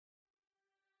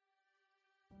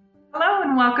Hello,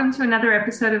 and welcome to another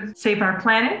episode of Save Our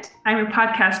Planet. I'm your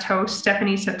podcast host,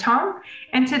 Stephanie Satom,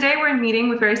 and today we're meeting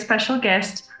with very special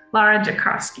guest, Lara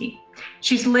Jakowski.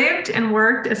 She's lived and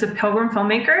worked as a pilgrim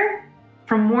filmmaker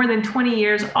for more than 20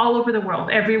 years all over the world,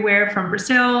 everywhere from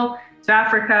Brazil to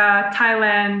Africa,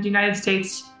 Thailand, United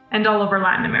States, and all over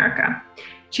Latin America.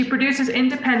 She produces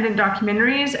independent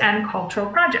documentaries and cultural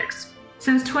projects.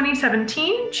 Since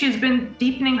 2017, she's been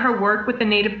deepening her work with the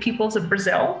native peoples of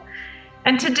Brazil.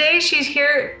 And today she's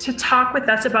here to talk with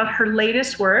us about her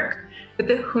latest work with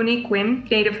the Huni Kuin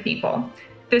native people.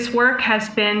 This work has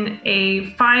been a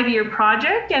 5-year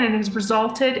project and it has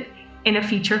resulted in a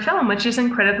feature film, which is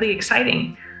incredibly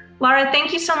exciting. Lara,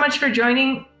 thank you so much for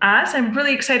joining us. I'm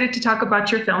really excited to talk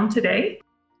about your film today.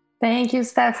 Thank you,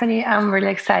 Stephanie. I'm really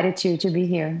excited to be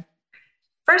here.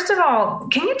 First of all,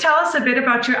 can you tell us a bit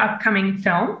about your upcoming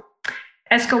film?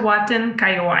 Eskawata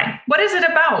Kayawi. What is it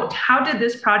about? How did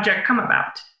this project come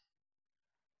about?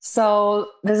 So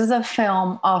this is a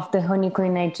film of the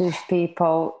Huni native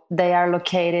people. They are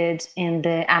located in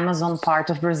the Amazon part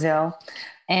of Brazil.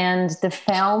 And the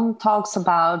film talks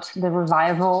about the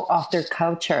revival of their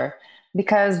culture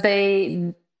because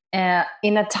they,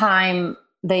 in a time,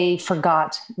 they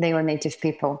forgot they were native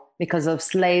people because of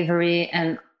slavery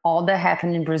and all that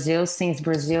happened in Brazil since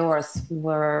Brazil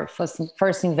were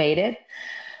first invaded.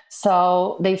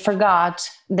 So they forgot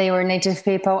they were native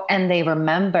people and they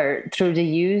remembered through the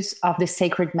use of the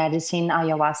sacred medicine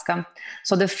ayahuasca.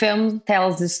 So the film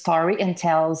tells the story and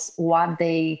tells what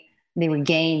they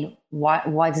regain,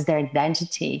 what's their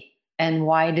identity, and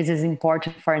why this is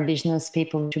important for indigenous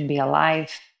people to be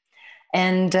alive.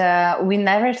 And we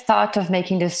never thought of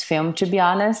making this film, to be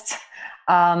honest.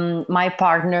 My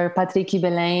partner, Patrick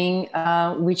Belém,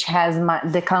 which has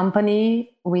the company,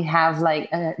 we have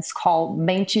it's called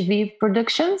Bem TV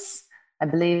Productions. I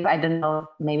believe, I don't know,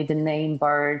 maybe the name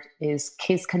bird is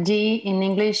Kiskadi in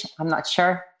English. I'm not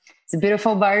sure. It's a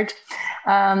beautiful bird.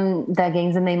 That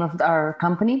gains the name of our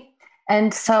company.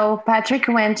 And so Patrick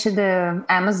went to the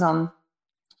Amazon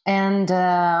and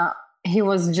he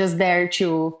was just there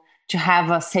to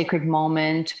have a sacred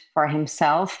moment for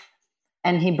himself.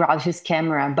 And he brought his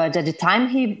camera. But at the time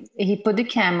he put the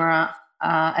camera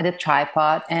at a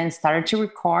tripod and started to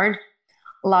record,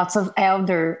 lots of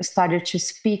elders started to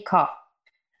speak up.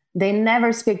 They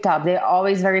never speak up. They're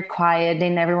always very quiet.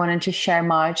 They never wanted to share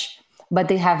much. But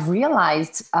they have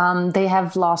realized they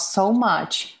have lost so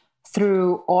much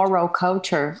through oral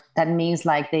culture. That means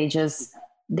like they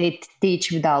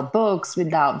teach without books,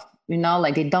 without,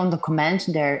 they don't document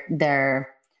their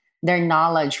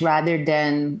knowledge rather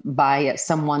than by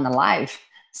someone alive.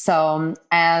 So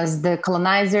as the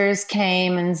colonizers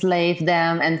came and enslaved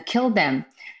them and killed them,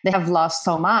 they have lost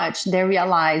so much. They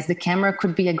realized the camera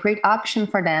could be a great option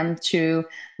for them to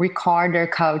record their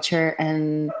culture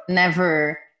and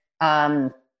never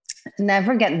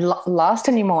get lost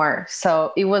anymore.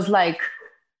 So it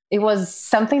was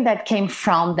something that came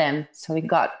from them. So we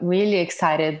got really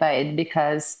excited by it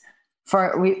because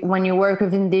when you work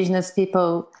with indigenous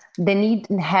people, the need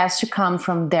has to come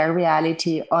from their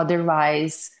reality.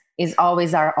 Otherwise, it's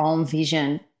always our own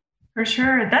vision. For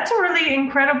sure. That's a really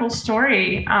incredible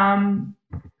story. And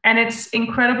it's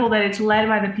incredible that it's led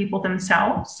by the people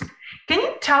themselves. Can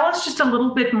you tell us just a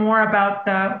little bit more about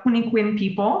the Huni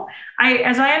people?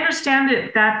 As I understand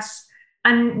it, that's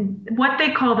what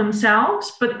they call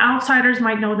themselves, but outsiders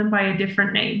might know them by a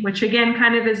different name, which again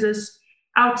kind of is this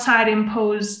outside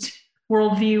imposed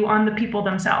worldview on the people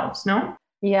themselves, no?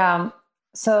 Yeah.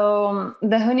 So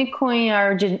the Huni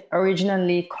are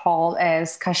originally called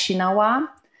as Kaxinawa.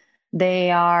 They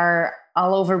are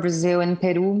all over Brazil and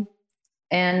Peru.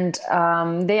 And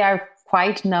they are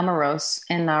quite numerous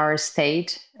in our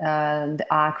state, the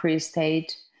Acre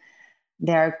state.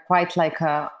 They are quite like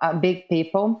a big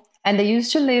people. And they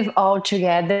used to live all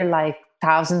together like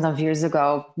thousands of years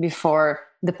ago before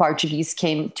the Portuguese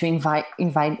came to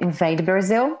invade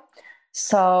Brazil.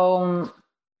 So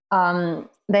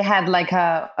they had like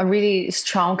a really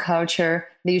strong culture.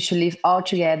 They used to live all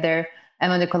together.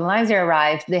 And when the colonizer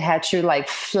arrived, they had to like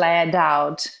fled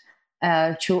out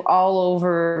to all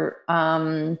over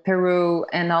Peru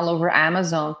and all over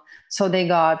Amazon. So they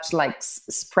got like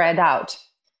spread out.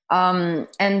 And,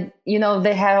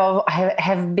 they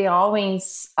have been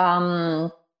always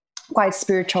quite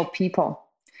spiritual people.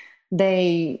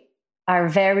 They are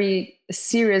very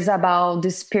serious about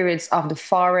the spirits of the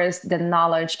forest, the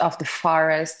knowledge of the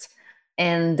forest,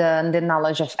 and the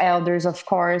knowledge of elders, of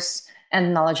course,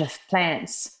 and knowledge of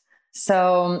plants.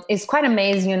 So it's quite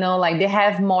amazing, like they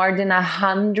have more than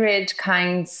 100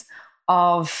 kinds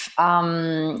of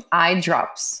eye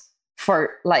drops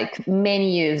for like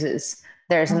many uses.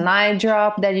 There's an eye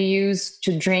drop that you use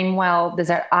to dream well. There's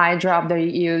an eye drop that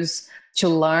you use to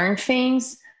learn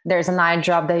things. There's an eye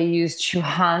drop that you use to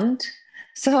hunt.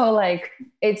 So like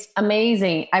it's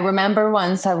amazing. I remember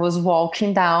once I was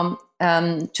walking down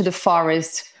to the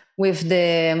forest with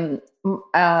the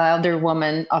elder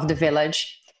woman of the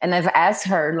village, and I've asked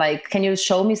her like, "Can you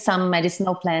show me some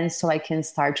medicinal plants so I can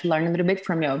start to learn a little bit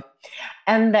from you?"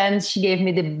 And then she gave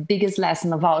me the biggest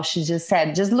lesson of all. She just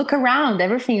said, "Just look around.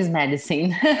 Everything is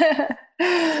medicine."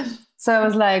 So I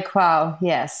was like, "Wow,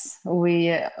 yes,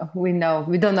 we know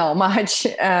we don't know much."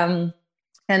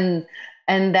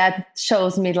 And that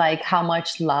shows me like how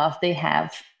much love they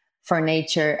have for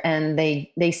nature, and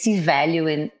they see value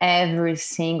in every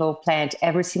single plant,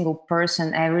 every single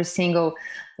person, every single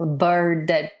bird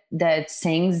that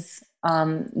sings.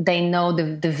 They know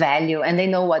the value, and they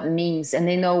know what it means, and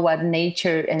they know what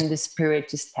nature and the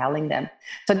spirit is telling them.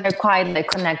 So they're quite like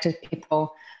connected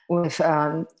people with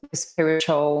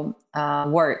spiritual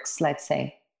works, let's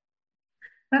say.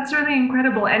 That's really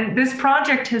incredible. And this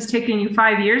project has taken you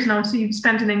 5 years now, so you've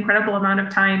spent an incredible amount of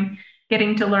time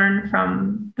getting to learn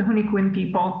from the Huni Kuin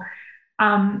people.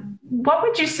 What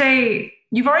would you say?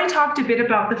 You've already talked a bit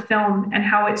about the film and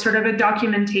how it's sort of a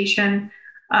documentation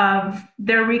of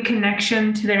their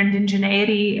reconnection to their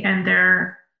indigeneity and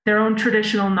their own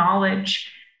traditional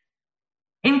knowledge.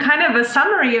 In kind of a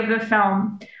summary of the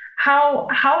film,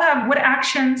 what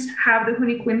actions have the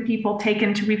Huni Kuin people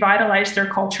taken to revitalize their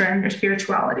culture and their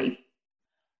spirituality?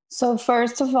 So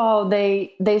first of all,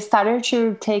 they started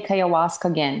to take ayahuasca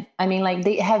again. I mean, like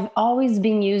they have always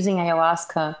been using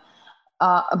ayahuasca,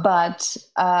 but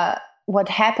what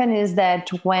happened is that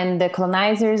when the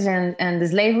colonizers and the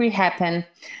slavery happened,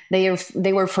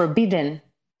 they were forbidden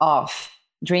of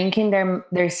drinking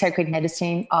their sacred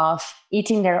medicine, of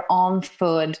eating their own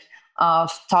food,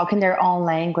 of talking their own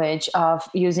language, of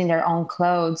using their own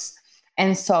clothes,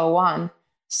 and so on.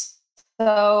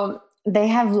 So they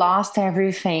have lost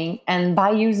everything. And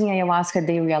by using ayahuasca,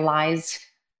 they realized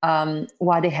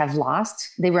what they have lost.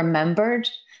 They remembered.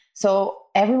 So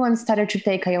everyone started to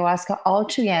take ayahuasca all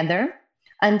together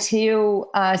until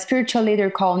a spiritual leader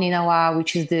called Ninawa,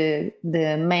 which is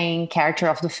the main character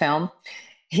of the film.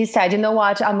 He said, "You know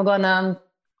what? I'm gonna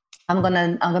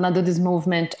do this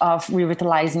movement of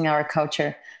revitalizing our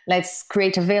culture. Let's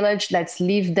create a village. Let's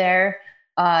live there.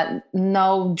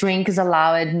 No drink is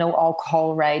allowed, no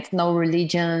alcohol, right? No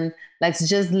religion. Let's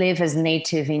just live as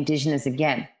native indigenous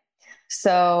again."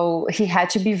 So he had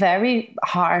to be very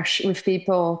harsh with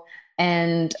people.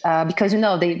 And because,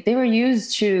 they were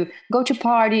used to go to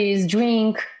parties,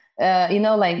 drink,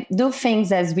 like do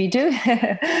things as we do.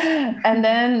 And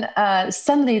then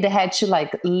suddenly they had to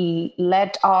like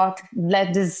let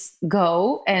this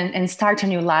go and start a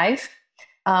new life.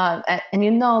 And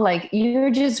like you're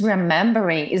just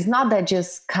remembering. It's not that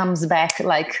just comes back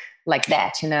like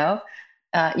that.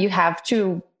 You have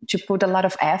to put a lot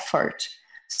of effort.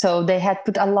 So they had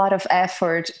put a lot of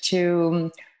effort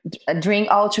to drink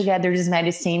all together this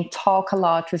medicine, talk a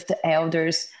lot with the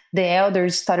elders. The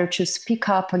elders started to speak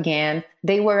up again.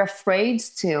 They were afraid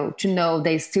still to know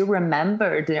they still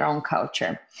remembered their own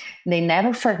culture. They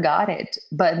never forgot it,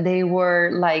 but they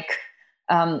were like,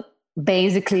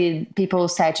 basically people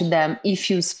said to them, "If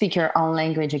you speak your own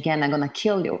language again, I'm going to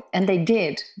kill you." And they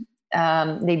did.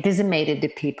 They decimated the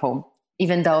people,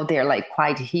 even though they're like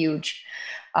quite huge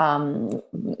in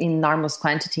enormous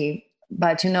quantity.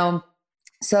 But,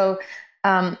 so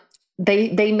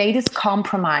they made this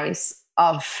compromise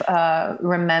of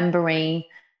remembering,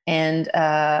 and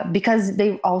because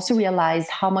they also realized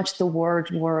how much the world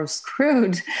was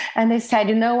screwed, and they said,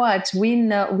 "You know what?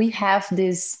 We have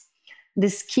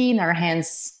this key in our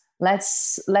hands.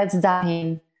 Let's dive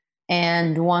in."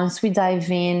 And once we dive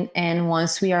in, and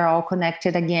once we are all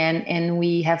connected again, and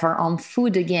we have our own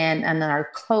food again, and our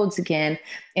clothes again,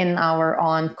 and our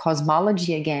own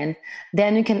cosmology again,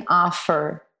 then we can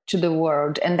offer to the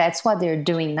world. And that's what they're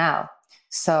doing now.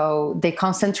 So they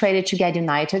concentrated to get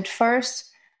united first.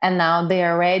 And now they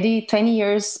are ready 20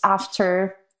 years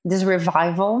after this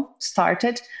revival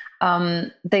started.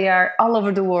 They are all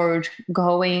over the world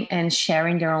going and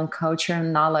sharing their own culture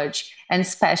and knowledge, and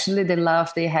especially the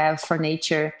love they have for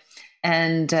nature,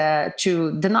 and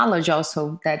to the knowledge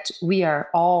also that we are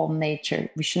all nature.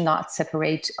 We should not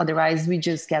separate, otherwise we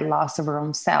just get lost of our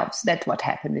own selves. That's what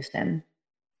happened with them.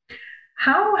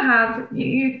 How have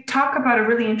you talk about a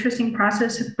really interesting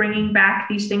process of bringing back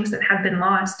these things that have been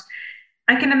lost?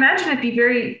 I can imagine it'd be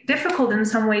very difficult in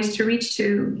some ways to reach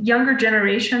to younger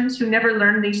generations who never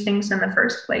learned these things in the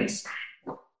first place.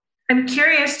 I'm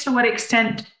curious to what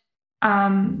extent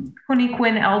Huni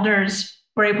Kuin elders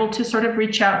were able to sort of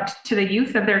reach out to the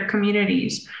youth of their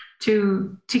communities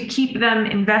to keep them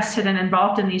invested and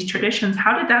involved in these traditions.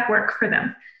 How did that work for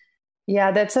them?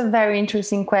 Yeah, that's a very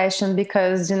interesting question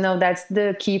because, that's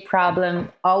the key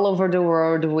problem all over the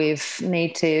world with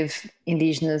native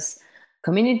indigenous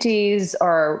communities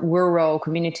or rural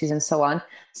communities and so on.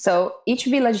 So each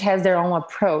village has their own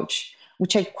approach,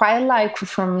 which I quite like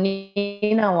from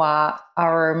Ninawa,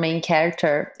 our main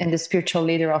character and the spiritual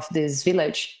leader of this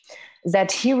village,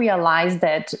 that he realized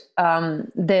that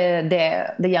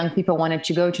the young people wanted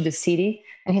to go to the city.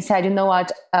 And he said, you know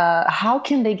what, how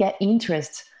can they get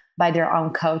interest by their own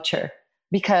culture,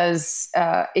 because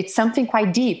it's something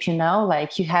quite deep,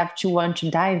 like you have to want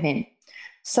to dive in.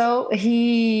 So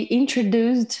he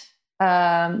introduced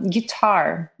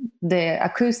guitar, the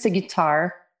acoustic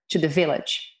guitar, to the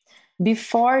village.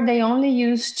 Before, they only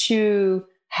used to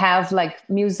have like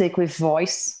music with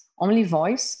voice, only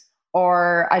voice,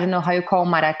 or I don't know how you call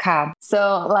maraca.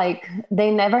 So like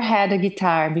they never had a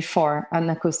guitar before, an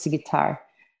acoustic guitar.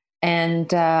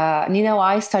 And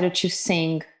I started to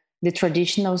sing the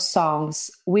traditional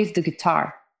songs with the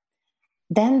guitar.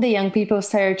 Then the young people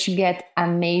started to get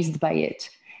amazed by it.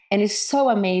 And it's so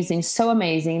amazing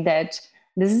that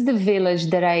this is the village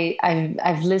that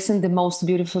I've listened the most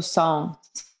beautiful songs.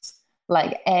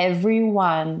 Like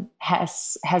everyone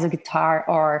has a guitar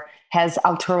or has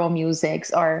aural music,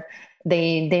 or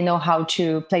they know how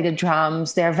to play the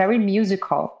drums. They're very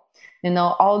musical.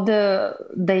 All the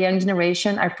young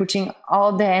generation are putting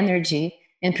all the energy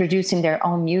in producing their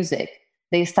own music.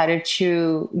 They started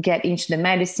to get into the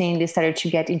medicine. They started to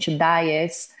get into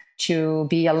diets, to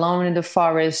be alone in the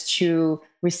forest, to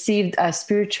receive a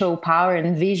spiritual power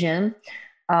and vision,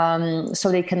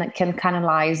 so they can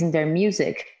canalize in their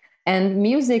music. And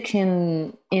music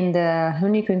in the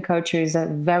Huni culture is a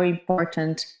very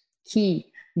important key,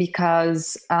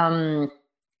 because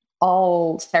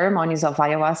all ceremonies of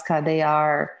ayahuasca, they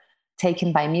are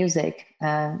taken by music.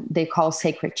 They call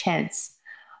sacred chants.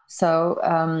 So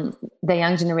the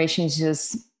young generation is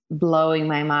just blowing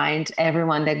my mind.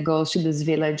 Everyone that goes to this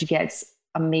village gets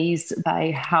amazed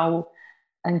by how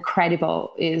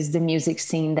incredible is the music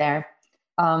scene there.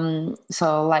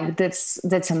 So like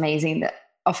that's amazing.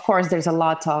 Of course, there's a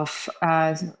lot of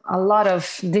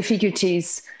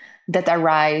difficulties that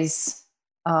arise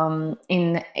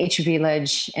in each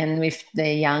village and with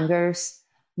the youngers,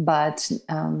 but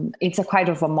it's a quite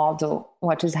of a model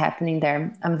what is happening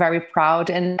there. I'm very proud,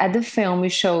 and at the film we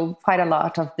show quite a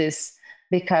lot of this,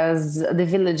 because the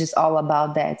village is all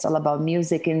about that. It's all about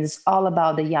music, and it's all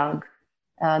about the young.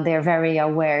 They're very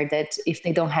aware that if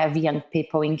they don't have young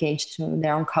people engaged to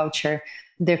their own culture,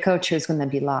 their culture is going to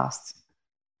be lost.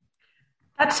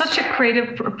 That's such a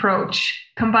creative approach,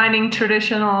 combining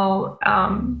traditional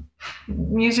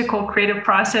musical creative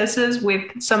processes with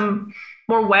some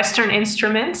more Western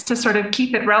instruments to sort of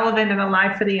keep it relevant and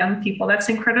alive for the young people. That's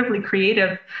incredibly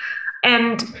creative.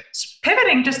 And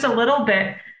pivoting just a little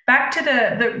bit back to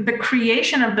the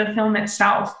creation of the film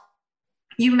itself,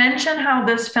 you mentioned how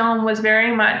this film was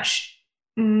very much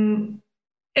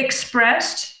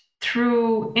expressed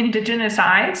through Indigenous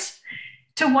eyes.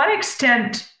 To what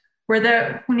extent were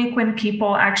the Huni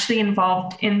people actually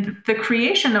involved in the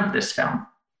creation of this film?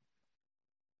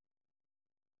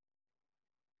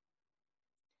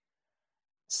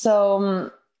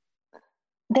 So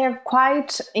they're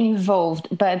quite involved,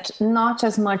 but not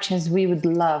as much as we would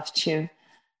love to.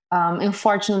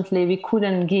 Unfortunately, we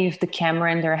couldn't give the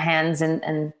camera in their hands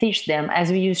and teach them,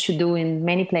 as we used to do in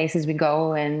many places we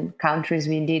go and countries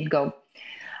we did go.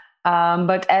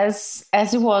 But as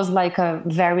it was like a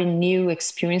very new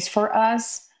experience for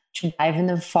us, to dive in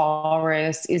the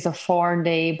forest is a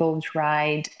 4-day boat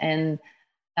ride, and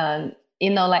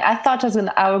like I thought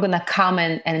I was gonna come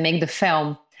and make the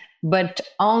film, but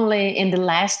only in the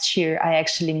last year I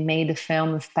actually made the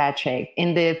film with Patrick.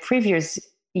 In the previous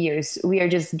years, we are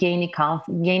just gaining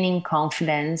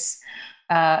confidence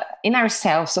in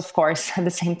ourselves, of course, at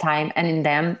the same time, and in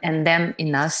them, and them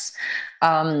in us.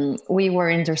 We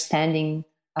were understanding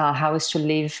how is to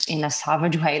live in a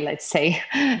savage way, let's say,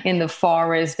 in the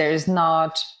forest. There's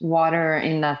not water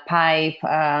in a pipe.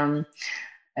 You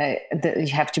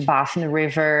have to bath in the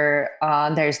river.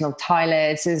 There's no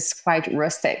toilets. It's quite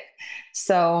rustic.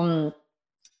 So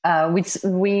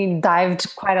we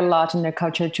dived quite a lot in their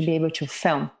culture to be able to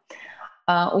film.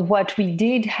 What we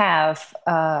did have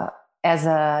as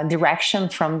a direction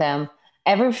from them,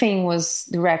 everything was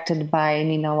directed by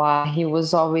Ninawa. He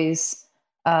was always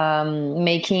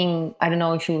making, I don't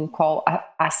know if you call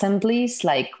assemblies,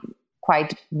 like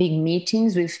quite big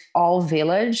meetings with all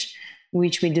village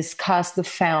which we discussed the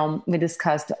film. We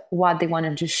discussed what they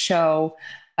wanted to show,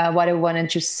 what they wanted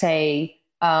to say.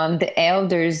 The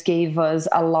elders gave us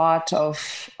a lot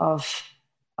of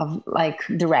like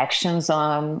directions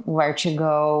on where to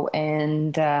go,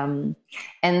 and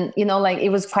like it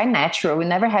was quite natural. We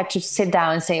never had to sit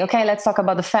down and say, okay, let's talk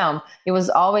about the film. It was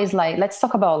always like, let's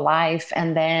talk about life,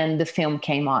 and then the film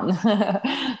came on.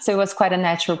 So it was quite a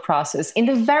natural process. In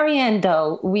the very end,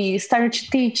 though, we started to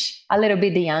teach a little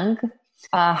bit the young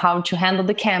how to handle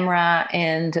the camera,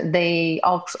 and they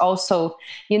also,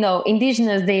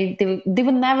 indigenous, they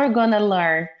were never gonna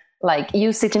learn like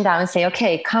you sitting down and say,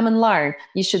 okay, come and learn,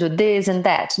 you should do this and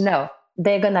that. No,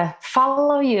 they're gonna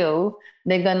follow you,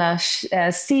 they're gonna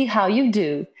see how you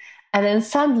do, and then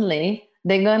suddenly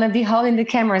they're gonna be holding the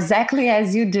camera exactly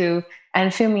as you do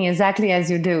and filming exactly as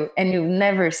you do, and you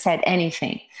never said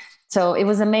anything. So it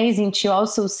was amazing to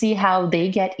also see how they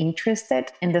get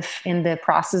interested in the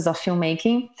process of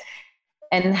filmmaking,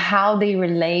 and how they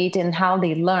relate and how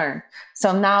they learn.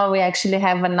 So now we actually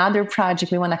have another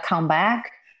project. We want to come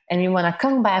back, and we want to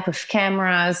come back with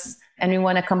cameras, and we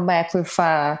want to come back with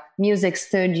a music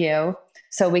studio,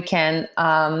 so we can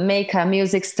make a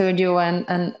music studio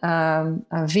and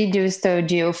a video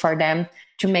studio for them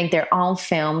to make their own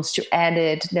films, to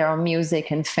edit their own music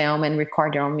and film and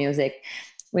record their own music.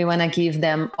 We want to give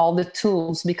them all the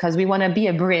tools, because we want to be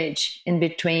a bridge in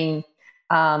between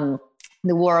the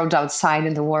world outside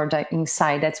and the world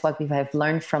inside. That's what we have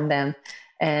learned from them.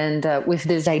 And with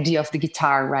this idea of the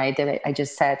guitar, right, that I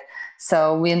just said.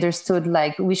 So we understood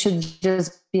like we should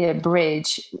just be a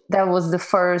bridge. That was the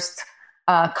first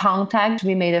contact.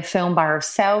 We made a film by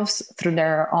ourselves through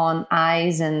their own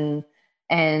eyes and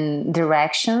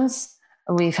directions.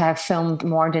 We have filmed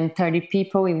more than 30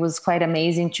 people. It was quite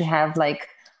amazing to have like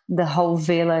the whole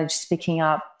village speaking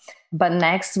up. But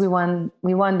next, we want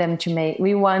them to make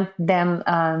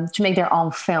their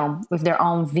own film with their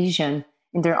own vision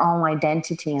and their own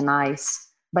identity and eyes.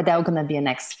 But that's gonna be a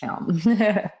next film.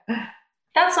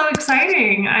 That's so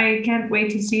exciting! I can't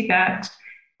wait to see that.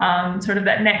 Sort of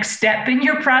that next step in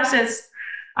your process.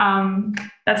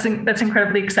 That's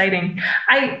incredibly exciting.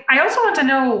 I also want to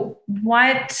know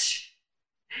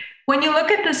when you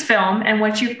look at this film and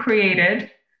what you've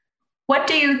created, what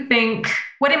do you think,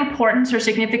 what importance or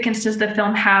significance does the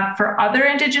film have for other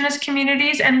Indigenous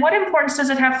communities? And what importance does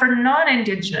it have for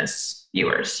non-Indigenous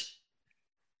viewers?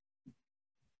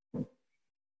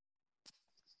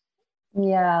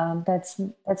 Yeah, that's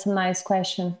a nice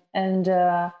question. And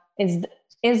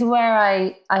is where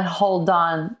I hold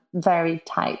on very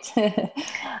tight.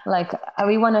 Like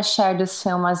we want to share this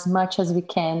film as much as we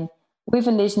can with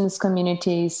Indigenous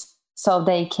communities, so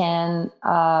they can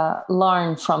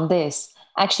learn from this.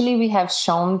 Actually, we have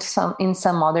shown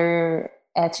some other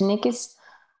ethnics,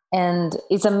 and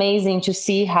it's amazing to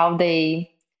see how they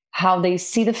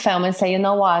see the film and say, you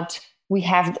know what, we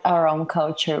have our own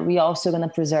culture. We also going to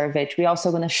preserve it. We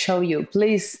also going to show you,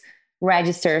 please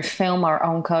register, film our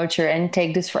own culture, and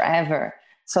take this forever.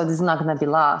 So this is not going to be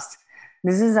lost.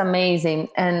 This is amazing.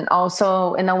 And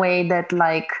also in a way that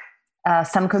like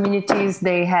some communities,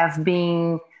 they have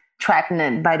been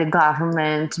threatened by the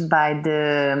government, by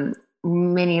the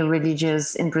many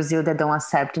religions in Brazil that don't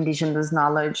accept indigenous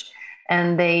knowledge.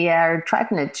 And they are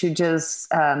threatened to just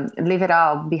leave it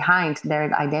all behind,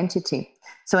 their identity.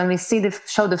 So when we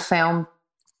show the film,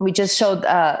 we just showed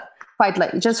quite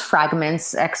like just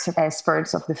fragments,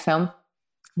 experts of the film,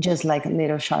 just like a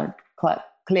little short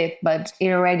clip. But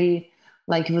it already,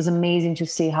 like, it was amazing to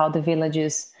see how the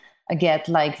villages get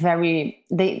like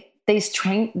they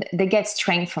get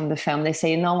strength from the film. They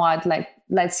say, you know what, like,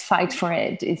 let's fight for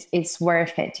it. It's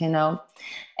worth it, you know.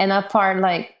 And apart,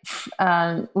 like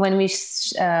when we,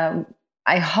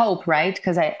 I hope, right,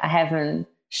 because I haven't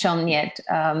shown yet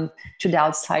to the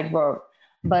outside world,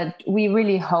 but we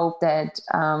really hope that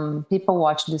people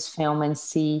watch this film and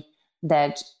see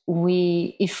that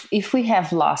if we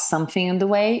have lost something in the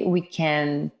way, we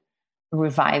can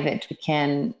revive it, we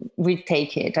can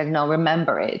retake it, I don't know,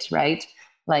 remember it, right?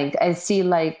 Like I see,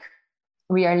 like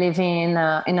we are living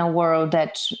in a world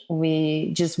that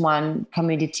we just want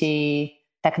commodity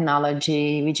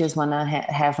technology. We just want to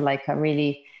have like a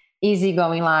really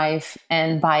easygoing life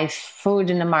and buy food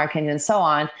in the market and so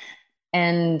on.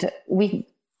 And we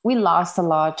lost a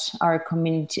lot our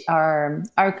community, our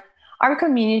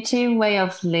community way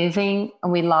of living.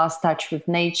 We lost touch with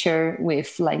nature,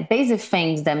 with like basic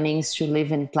things that means to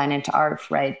live in planet Earth,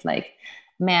 right? Like,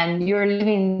 man, you're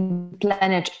living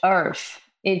planet Earth.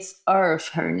 It's Earth,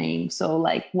 her name. So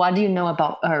like, what do you know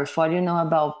about Earth? What do you know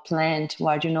about plant?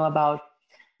 What do you know about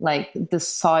like the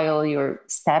soil you're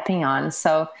stepping on.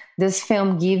 So this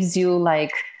film gives you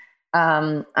like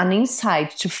an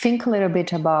insight to think a little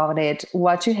bit about it,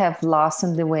 what you have lost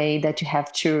in the way that you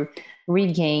have to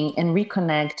regain and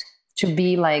reconnect to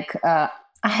be like a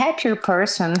happier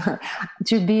person,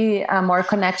 to be a more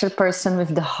connected person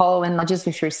with the whole and not just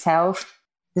with yourself.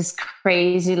 This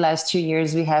crazy last 2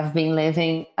 years we have been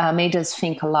living made us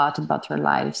think a lot about our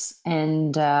lives.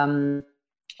 And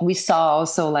we saw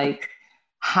also like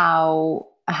how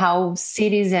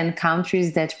cities and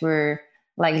countries that were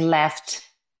like left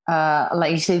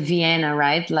like you say Vienna,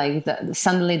 right? Like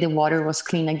suddenly the water was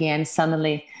clean again.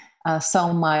 Suddenly,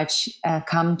 so much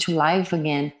come to life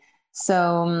again.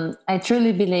 So I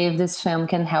truly believe this film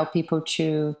can help people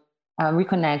to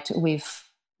reconnect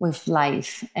with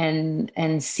life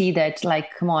and see that,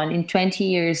 like, come on, in 20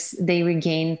 years they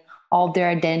regain all their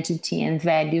identity and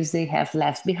values they have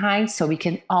left behind. So we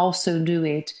can also do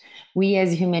it. We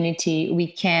as humanity,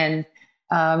 we can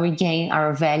regain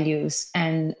our values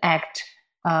and act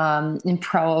in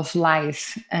pro of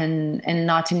life and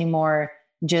not anymore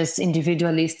just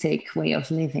individualistic way of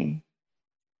living.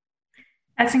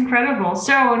 That's incredible.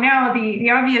 So now the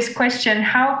obvious question,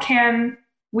 how can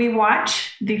we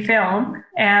watch the film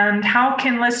and how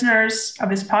can listeners of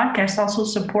this podcast also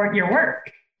support your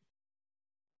work?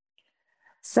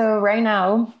 So right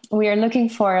now we are looking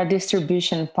for a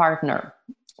distribution partner.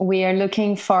 We are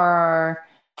looking for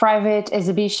private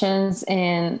exhibitions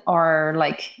in or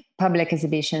like public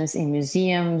exhibitions in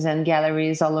museums and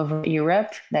galleries all over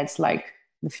Europe. That's like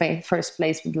the first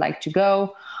place we'd like to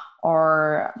go,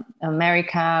 or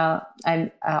America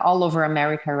and all over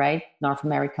America, right? North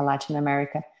America, Latin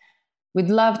America. We'd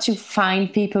love to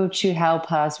find people to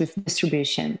help us with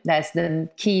distribution. That's the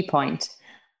key point.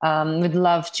 We'd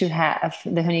love to have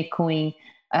the Huni Kuin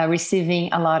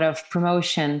receiving a lot of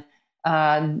promotion.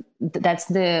 That's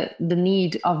the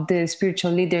need of the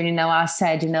spiritual leader. I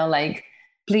said, like,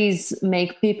 please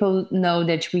make people know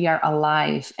that we are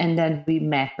alive and that we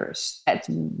matters. That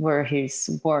were his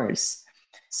words.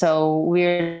 So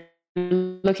we're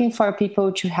looking for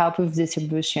people to help with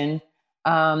distribution,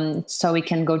 so we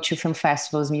can go to film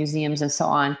festivals, museums, and so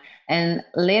on. And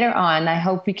later on, I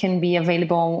hope we can be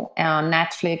available on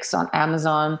Netflix, on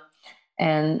Amazon,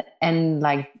 and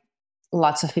like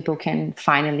lots of people can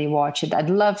finally watch it. I'd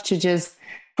love to just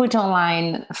put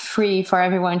online free for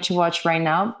everyone to watch right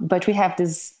now, but we have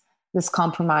this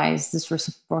compromise, this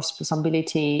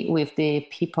responsibility with the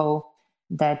people,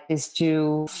 that is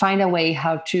to find a way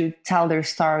how to tell their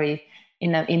story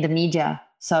in the media.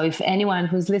 So if anyone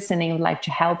who's listening would like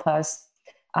to help us,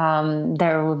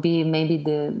 there will be maybe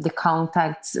the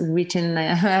contacts written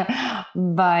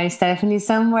by Stephanie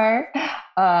somewhere.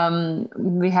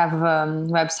 We have a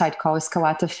website called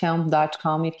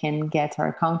eskawatafilm.com. You can get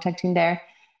our contact in there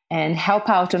and help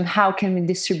out on how can we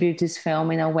distribute this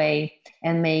film in a way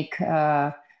and make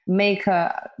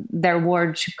their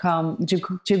word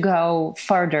to go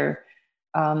further.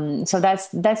 So that's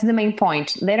the main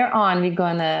point. Later on, we're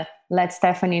gonna let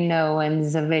Stephanie know and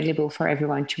is available for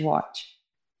everyone to watch.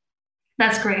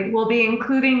 That's great. We'll be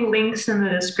including links in the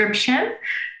description.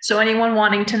 So anyone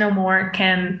wanting to know more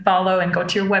can follow and go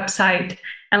to your website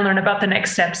and learn about the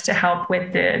next steps to help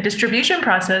with the distribution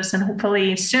process and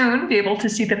hopefully soon be able to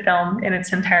see the film in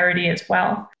its entirety as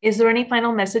well. Is there any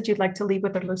final message you'd like to leave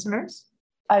with our listeners?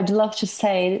 I'd love to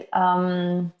say,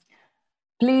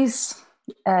 please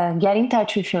get in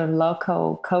touch with your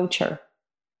local culture.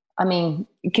 I mean,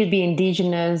 it could be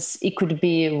indigenous, it could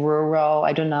be rural,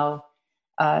 I don't know.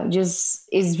 Just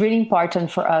it's really important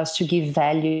for us to give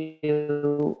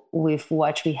value with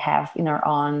what we have in our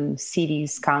own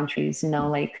cities, countries.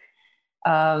 It's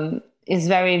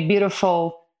very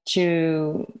beautiful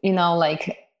to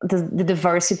like the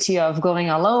diversity of going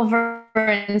all over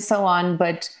and so on.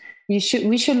 But we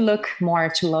should look more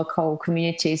to local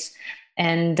communities,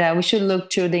 and we should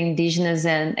look to the indigenous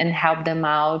and help them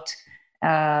out.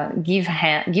 Give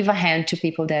a hand to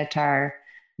people that are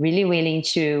really willing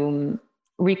to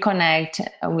reconnect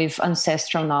with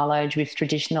ancestral knowledge, with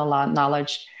traditional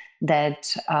knowledge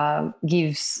that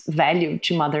gives value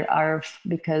to Mother Earth,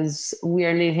 because we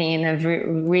are living in a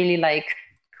really like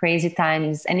crazy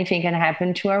times. Anything can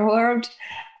happen to our world.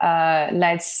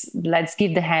 Let's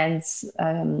give the hands,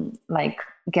 like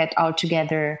get out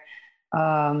together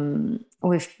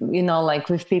with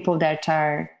with people that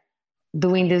are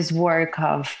doing this work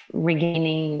of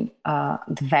regaining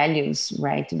the values,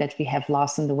 right, that we have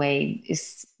lost in the way.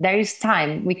 There is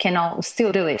time. We can all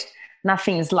still do it.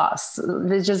 Nothing is lost.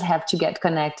 We just have to get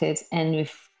connected and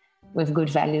with good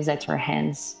values at our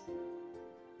hands.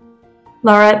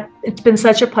 Laura, it's been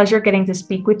such a pleasure getting to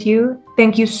speak with you.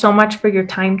 Thank you so much for your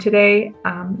time today,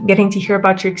 getting to hear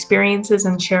about your experiences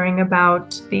and sharing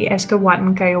about the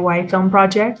Eskawata Kayawi film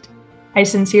project. I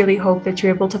sincerely hope that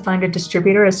you're able to find a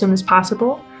distributor as soon as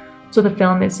possible so the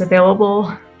film is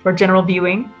available for general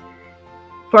viewing.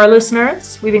 For our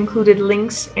listeners, we've included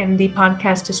links in the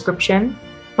podcast description.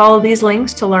 Follow these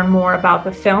links to learn more about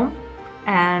the film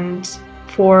and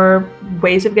for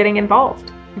ways of getting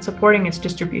involved and supporting its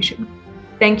distribution.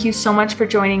 Thank you so much for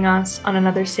joining us on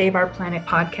another Save Our Planet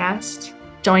podcast.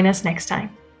 Join us next time.